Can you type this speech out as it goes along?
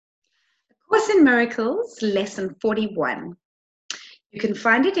in Miracles, Lesson 41. You can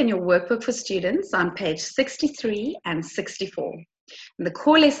find it in your workbook for students on page 63 and 64. And the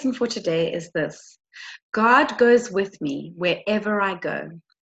core lesson for today is this: God goes with me wherever I go.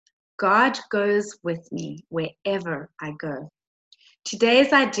 God goes with me wherever I go.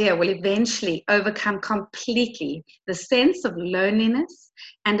 Today's idea will eventually overcome completely the sense of loneliness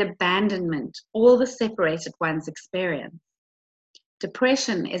and abandonment all the separated ones experience.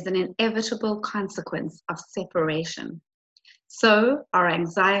 Depression is an inevitable consequence of separation. So are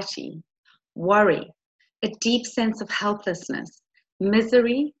anxiety, worry, a deep sense of helplessness,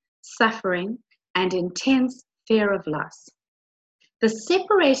 misery, suffering, and intense fear of loss. The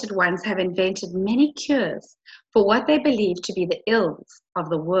separated ones have invented many cures for what they believe to be the ills of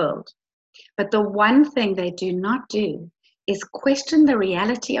the world. But the one thing they do not do is question the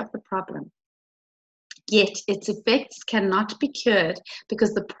reality of the problem. Yet its effects cannot be cured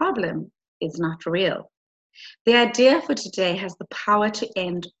because the problem is not real. The idea for today has the power to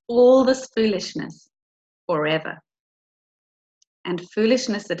end all this foolishness forever. And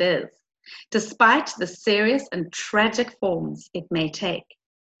foolishness it is, despite the serious and tragic forms it may take.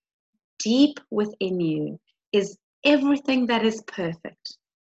 Deep within you is everything that is perfect,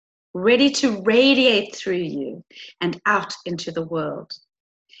 ready to radiate through you and out into the world.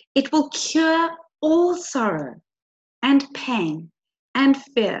 It will cure all sorrow and pain and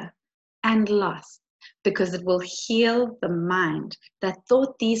fear and loss, because it will heal the mind that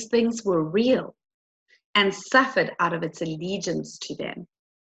thought these things were real and suffered out of its allegiance to them.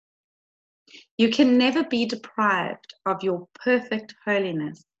 You can never be deprived of your perfect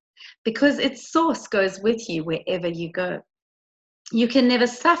holiness, because its source goes with you wherever you go. You can never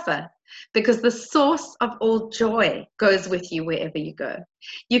suffer, because the source of all joy goes with you wherever you go.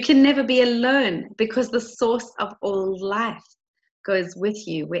 You can never be alone, because the source of all life goes with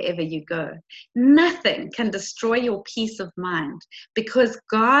you wherever you go. Nothing can destroy your peace of mind, because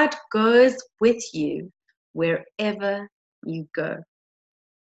God goes with you wherever you go.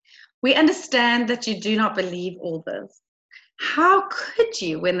 We understand that you do not believe all this. How could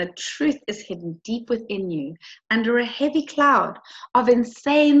you, when the truth is hidden deep within you under a heavy cloud of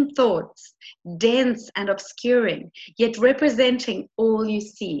insane thoughts, dense and obscuring, yet representing all you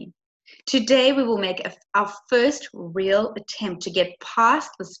see? Today we will make our first real attempt to get past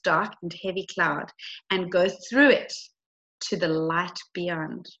this dark and heavy cloud and go through it to the light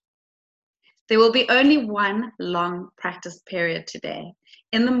beyond. There will be only one long practice period today.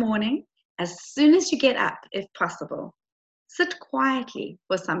 In the morning, as soon as you get up, if possible, sit quietly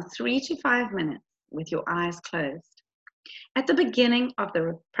for some 3 to 5 minutes with your eyes closed. At the beginning of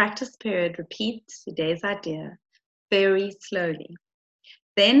the practice period, repeat today's idea very slowly.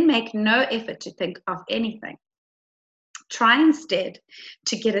 Then make no effort to think of anything. Try instead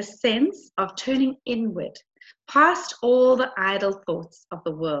to get a sense of turning inward, past all the idle thoughts of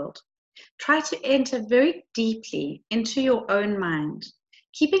the world. Try to enter very deeply into your own mind,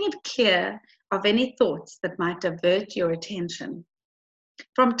 keeping it clear of any thoughts that might divert your attention.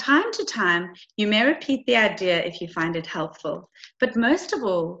 From time to time, you may repeat the idea if you find it helpful, but most of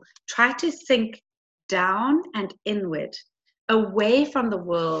all, try to sink down and inward, away from the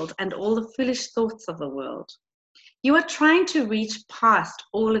world and all the foolish thoughts of the world. You are trying to reach past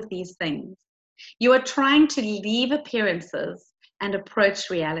all of these things. You are trying to leave appearances and approach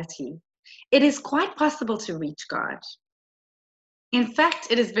reality. It is quite possible to reach God. In fact,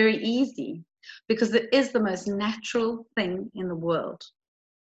 it is very easy, because it is the most natural thing in the world.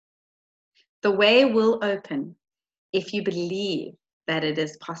 The way will open if you believe that it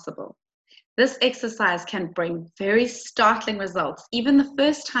is possible. This exercise can bring very startling results, even the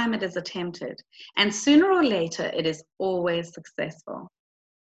first time it is attempted, and sooner or later it is always successful.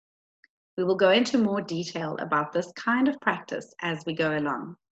 We will go into more detail about this kind of practice as we go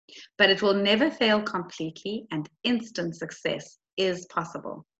along, but it will never fail completely, and instant success is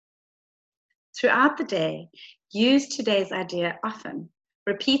possible. Throughout the day, use today's idea often,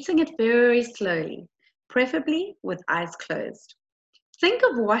 repeating it very slowly, preferably with eyes closed. Think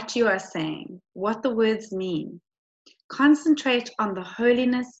of what you are saying, what the words mean. Concentrate on the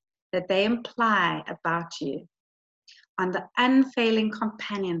holiness that they imply about you, on the unfailing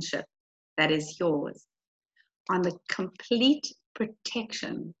companionship that is yours, on the complete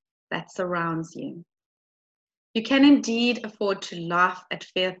protection that surrounds you. You can indeed afford to laugh at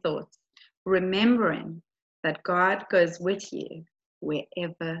fear thoughts, remembering that God goes with you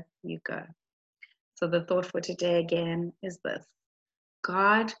wherever you go. So the thought for today again is this: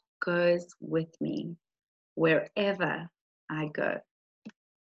 God goes with me wherever I go.